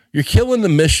 You're killing the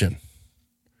mission.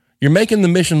 You're making the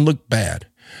mission look bad.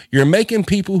 You're making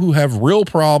people who have real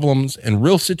problems and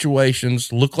real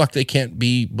situations look like they can't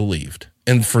be believed.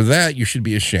 And for that, you should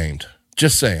be ashamed.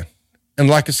 Just saying. And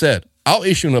like I said, I'll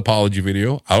issue an apology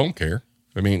video. I don't care.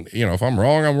 I mean, if I'm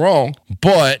wrong, I'm wrong.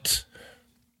 But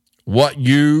what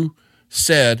you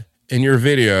said in your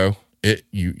video,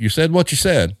 you said what you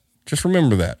said. Just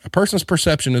remember that. A person's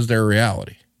perception is their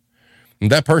reality. And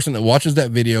that person that watches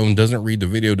that video and doesn't read the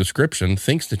video description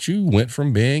thinks that you went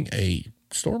from being a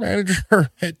store manager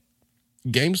at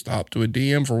GameStop to a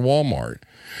DM for Walmart.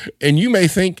 And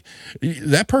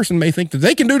that person may think that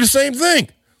they can do the same thing.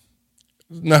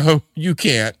 No, you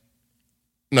can't.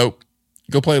 Nope.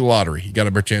 Go play the lottery. You got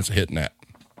a better chance of hitting that.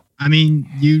 I mean,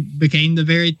 you became the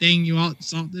very thing you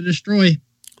sought to destroy.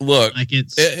 Look, like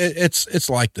it's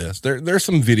like this. There's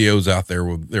some videos out there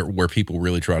where people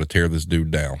really try to tear this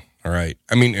dude down. All right.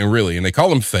 I mean, and they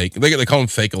call him fake. They call him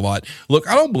fake a lot. Look,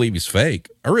 I don't believe he's fake.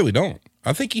 I really don't.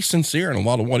 I think he's sincere in a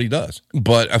lot of what he does,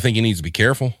 but I think he needs to be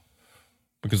careful,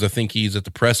 because I think he's at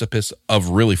the precipice of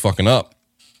really fucking up.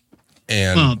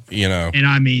 And, and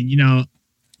I mean,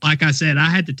 like I said, I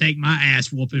had to take my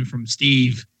ass whooping from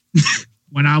Steve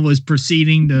when I was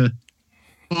proceeding to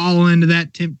fall into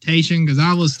that temptation, because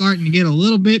I was starting to get a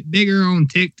little bit bigger on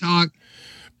TikTok,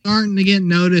 starting to get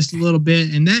noticed a little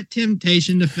bit. And that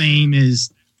temptation to fame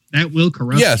that will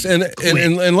corrupt. Yes. And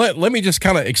let me just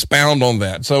kind of expound on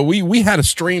that. So we had a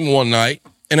stream one night,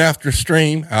 and after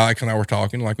stream, Alex and I were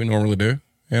talking like we normally do.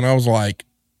 And I was like,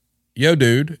 yo,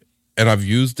 dude. And I've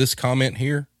used this comment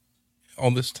here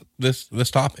on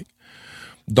this topic.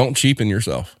 Don't cheapen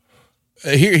yourself.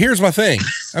 Here's my thing.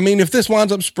 I mean, if this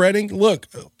winds up spreading, look,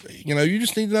 you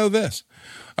just need to know this.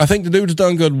 I think the dude's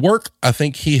done good work. I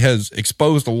think he has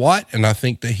exposed a lot, and I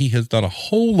think that he has done a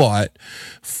whole lot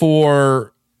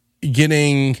for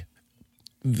getting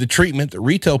the treatment that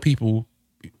retail people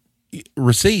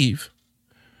receive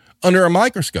under a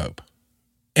microscope.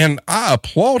 And I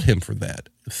applaud him for that.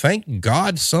 Thank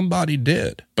God somebody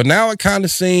did. But now it kind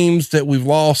of seems that we've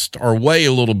lost our way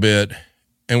a little bit,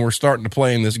 and we're starting to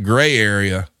play in this gray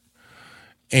area.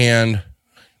 And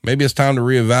maybe it's time to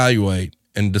reevaluate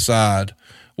and decide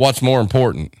what's more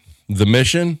important, the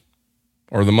mission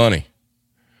or the money.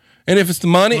 And if it's the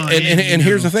money, and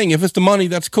here's the thing, if it's the money,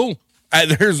 that's cool.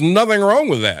 There's nothing wrong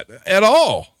with that at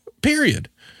all, period.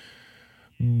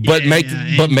 But make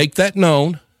that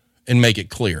known and make it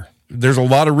clear. There's a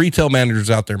lot of retail managers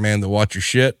out there, man, that watch your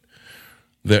shit,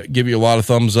 that give you a lot of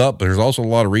thumbs up. But there's also a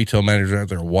lot of retail managers out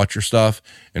there who watch your stuff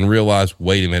and realize,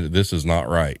 wait a minute, this is not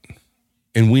right.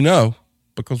 And we know,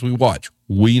 because we watch.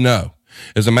 We know.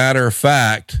 As a matter of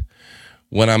fact,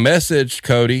 when I messaged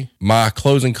Cody, my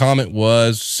closing comment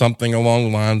was something along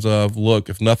the lines of, look,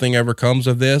 if nothing ever comes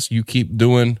of this, you keep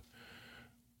doing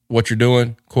what you're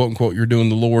doing, quote unquote, you're doing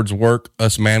the Lord's work.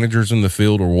 Us managers in the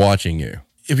field are watching you.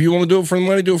 If you want to do it for the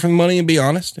money, do it for the money and be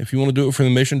honest. If you want to do it for the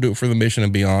mission, do it for the mission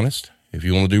and be honest. If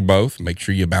you want to do both, make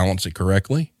sure you balance it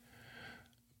correctly.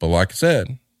 But like I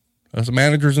said, us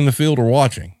managers in the field are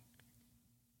watching.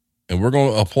 And we're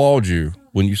going to applaud you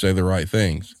when you say the right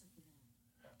things.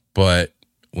 But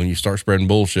when you start spreading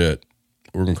bullshit,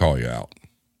 we're going to call you out.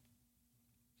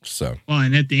 So. Well,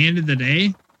 and at the end of the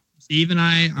day, Steve and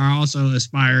I are also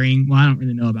aspiring. Well, I don't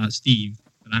really know about Steve,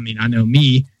 but I mean, I know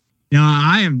me.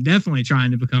 I am definitely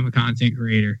trying to become a content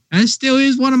creator. That still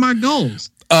is one of my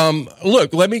goals.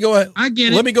 Look, let me go ahead. I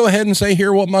get it. Let me go ahead and say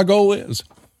here what my goal is.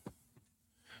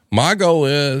 My goal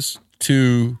is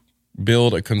to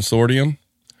build a consortium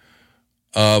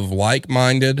of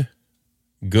like-minded,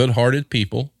 good-hearted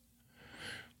people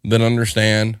that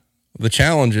understand the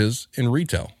challenges in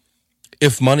retail.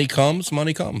 If money comes,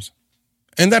 money comes.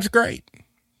 And that's great.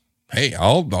 hey,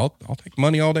 I'll take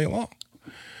money all day long.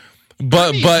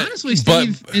 But honestly,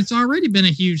 Steve, it's already been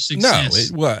a huge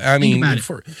success.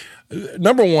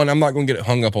 Number one, I'm not going to get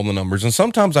hung up on the numbers. And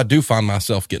sometimes I do find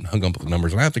myself getting hung up with the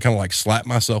numbers, and I have to kind of like slap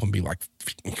myself and be like,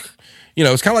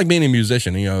 it's kind of like being a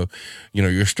musician.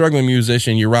 You're a struggling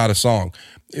musician, you write a song.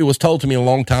 It was told to me a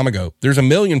long time ago, there's 1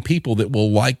 million people that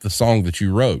will like the song that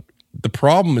you wrote. The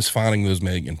problem is finding those 1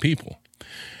 million people.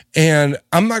 And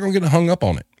I'm not going to get hung up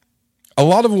on it. A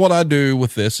lot of what I do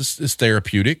with this is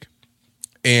therapeutic.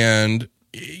 And,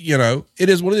 it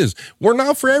is what it is. We're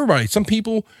not for everybody. Some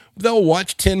people, they'll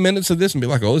watch 10 minutes of this and be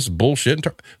like, oh, this is bullshit.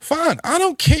 Fine. I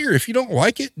don't care. If you don't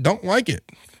like it, don't like it.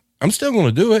 I'm still going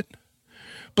to do it.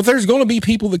 But there's going to be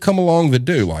people that come along that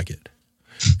do like it.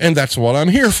 And that's what I'm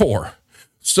here for.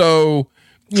 So,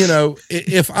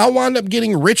 if I wind up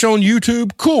getting rich on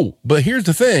YouTube, cool. But here's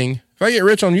the thing. If I get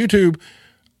rich on YouTube,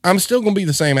 I'm still going to be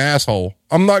the same asshole.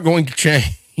 I'm not going to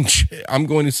change. I'm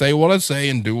going to say what I say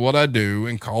and do what I do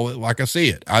and call it like I see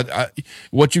it.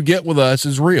 What you get with us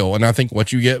is real. And I think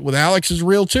what you get with Alex is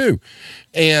real too.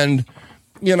 And,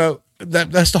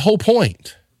 that's the whole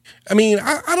point. I mean,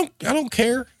 I don't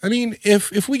care. I mean,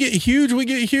 if we get huge, we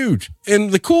get huge.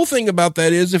 And the cool thing about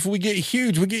that is if we get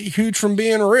huge from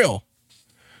being real.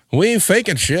 We ain't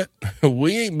faking shit.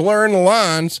 We ain't blurring the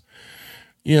lines.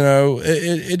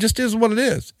 It just is what it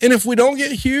is. And if we don't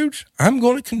get huge, I'm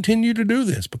going to continue to do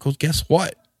this because guess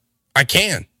what? I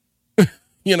can. I'm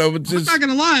not going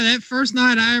to lie. That first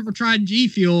night I ever tried G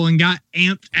Fuel and got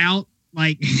amped out,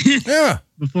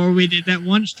 before we did that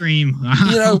one stream,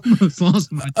 I almost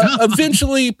lost my job.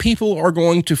 Eventually people are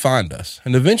going to find us,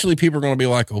 and eventually people are going to be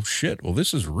like, oh shit, well,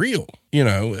 this is real.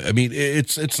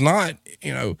 It's not,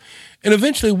 and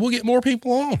eventually we'll get more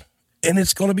people on and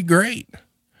it's going to be great.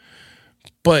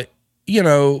 But,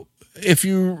 if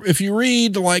you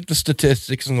read like the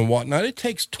statistics and whatnot, it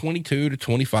takes 22 to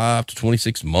 25 to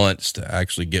 26 months to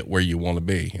actually get where you want to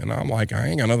be. And I'm like, I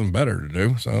ain't got nothing better to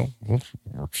do. So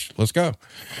let's go.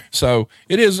 So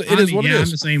it is what it is. I'm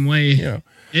the same way.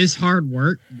 It's hard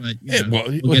work, but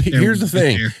here's the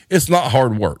thing. It's not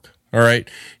hard work. All right.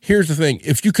 Here's the thing.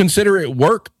 If you consider it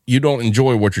work, you don't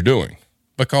enjoy what you're doing.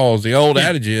 Because the old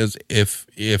adage is if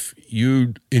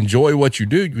you enjoy what you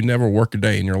do, you never work a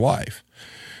day in your life.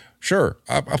 Sure,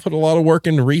 I put a lot of work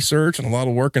into research and a lot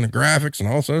of work into graphics and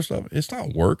all this other stuff. It's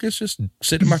not work. It's just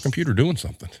sitting at my computer doing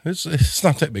something. It's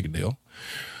not that big a deal.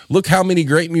 Look how many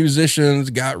great musicians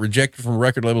got rejected from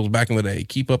record labels back in the day.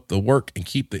 Keep up the work and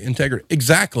keep the integrity.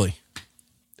 Exactly.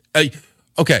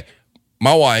 Okay,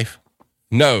 my wife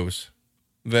knows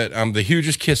that I'm the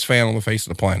hugest Kiss fan on the face of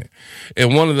the planet.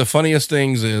 And one of the funniest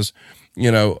things is,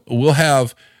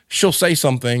 she'll say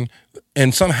something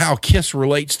and somehow Kiss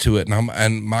relates to it.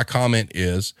 And my comment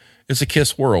is, it's a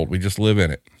Kiss world. We just live in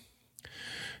it.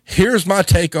 Here's my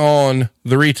take on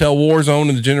the retail war zone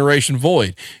and the generation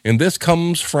void. And this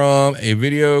comes from a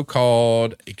video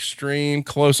called Extreme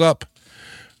Close Up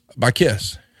by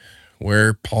Kiss,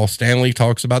 where Paul Stanley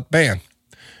talks about the band.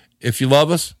 If you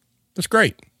love us, that's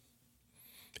great.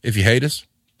 If you hate us,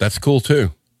 that's cool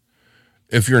too.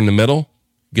 If you're in the middle,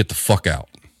 get the fuck out.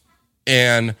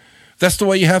 And that's the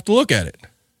way you have to look at it.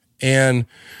 And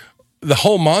the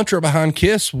whole mantra behind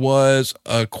Kiss was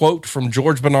a quote from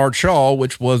George Bernard Shaw,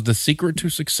 which was, the secret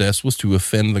to success was to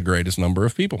offend the greatest number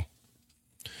of people.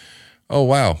 Oh,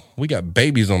 wow. We got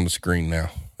babies on the screen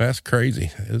now. That's crazy.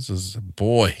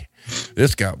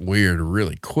 This got weird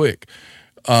really quick.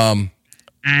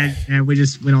 And we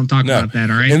don't talk about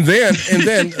that, all right? And then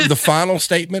the final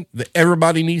statement that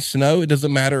everybody needs to know, it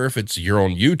doesn't matter if it's you're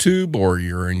on YouTube or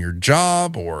you're in your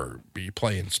job or you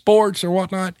play in sports or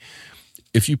whatnot.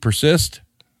 If you persist,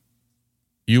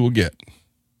 you will get.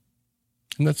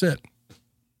 And that's it.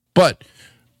 But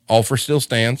offer still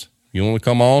stands. You want to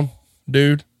come on,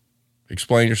 dude?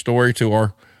 Explain your story to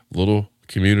our little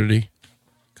community.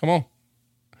 Come on.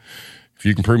 If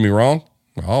you can prove me wrong,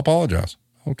 I'll apologize.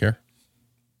 I don't care.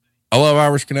 I love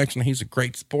Irish Connection. He's a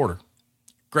great supporter.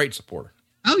 Great supporter.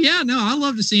 Oh, yeah. No, I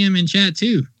love to see him in chat,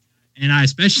 too. And I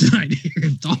especially like to hear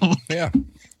him talk. Yeah.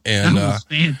 And that was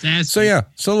fantastic. So, yeah.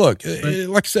 So, look,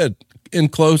 like I said, in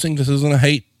closing, this isn't a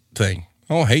hate thing.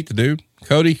 I don't hate the dude.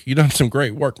 Cody, you done some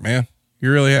great work, man.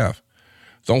 You really have.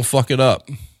 Don't fuck it up.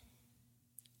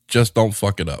 Just don't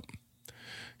fuck it up.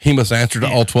 He must answer to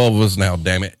all 12 of us now,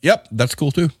 damn it. Yep, that's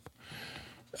cool, too.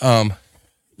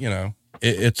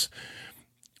 It's...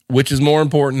 Which is more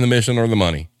important, the mission or the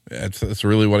money? That's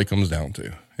really what it comes down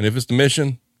to. And if it's the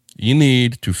mission, you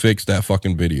need to fix that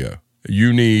fucking video.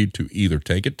 You need to either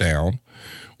take it down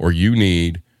or you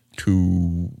need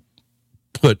to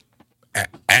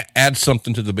add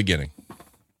something to the beginning.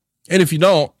 And if you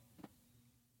don't,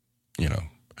 You know,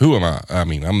 who am I? I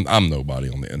mean, I'm nobody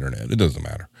on the internet. It doesn't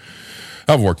matter.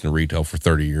 I've worked in retail for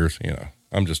 30 years. You know,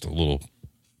 I'm just a little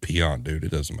peon dude.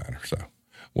 It doesn't matter. So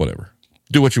whatever,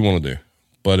 do what you want to do,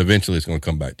 but eventually it's going to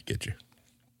come back to get you.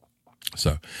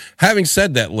 So having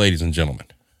said that, ladies and gentlemen,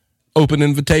 open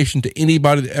invitation to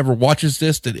anybody that ever watches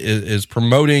this that is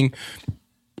promoting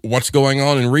what's going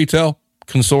on in retail.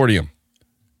 Consortium,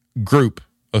 group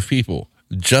of people,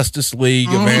 Justice League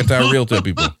of anti-retail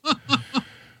people.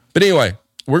 But anyway,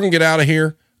 we're going to get out of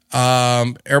here.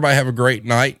 Everybody have a great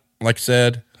night. Like I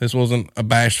said, this wasn't a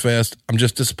bash fest. I'm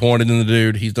just disappointed in the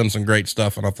dude. He's done some great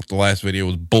stuff, and I thought the last video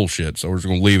was bullshit, so we're just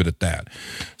going to leave it at that.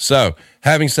 So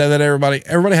having said that, everybody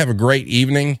have a great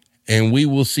evening, and we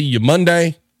will see you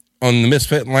Monday on the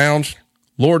Misfit Lounge.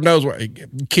 Lord knows what,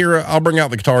 Kira, I'll bring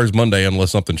out the guitars Monday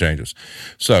unless something changes.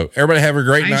 So everybody have a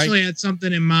great night. I actually had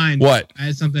something in mind. What? I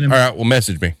had something in mind. All right, well,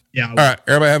 message me. Yeah. All right,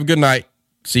 everybody have a good night.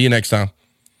 See you next time.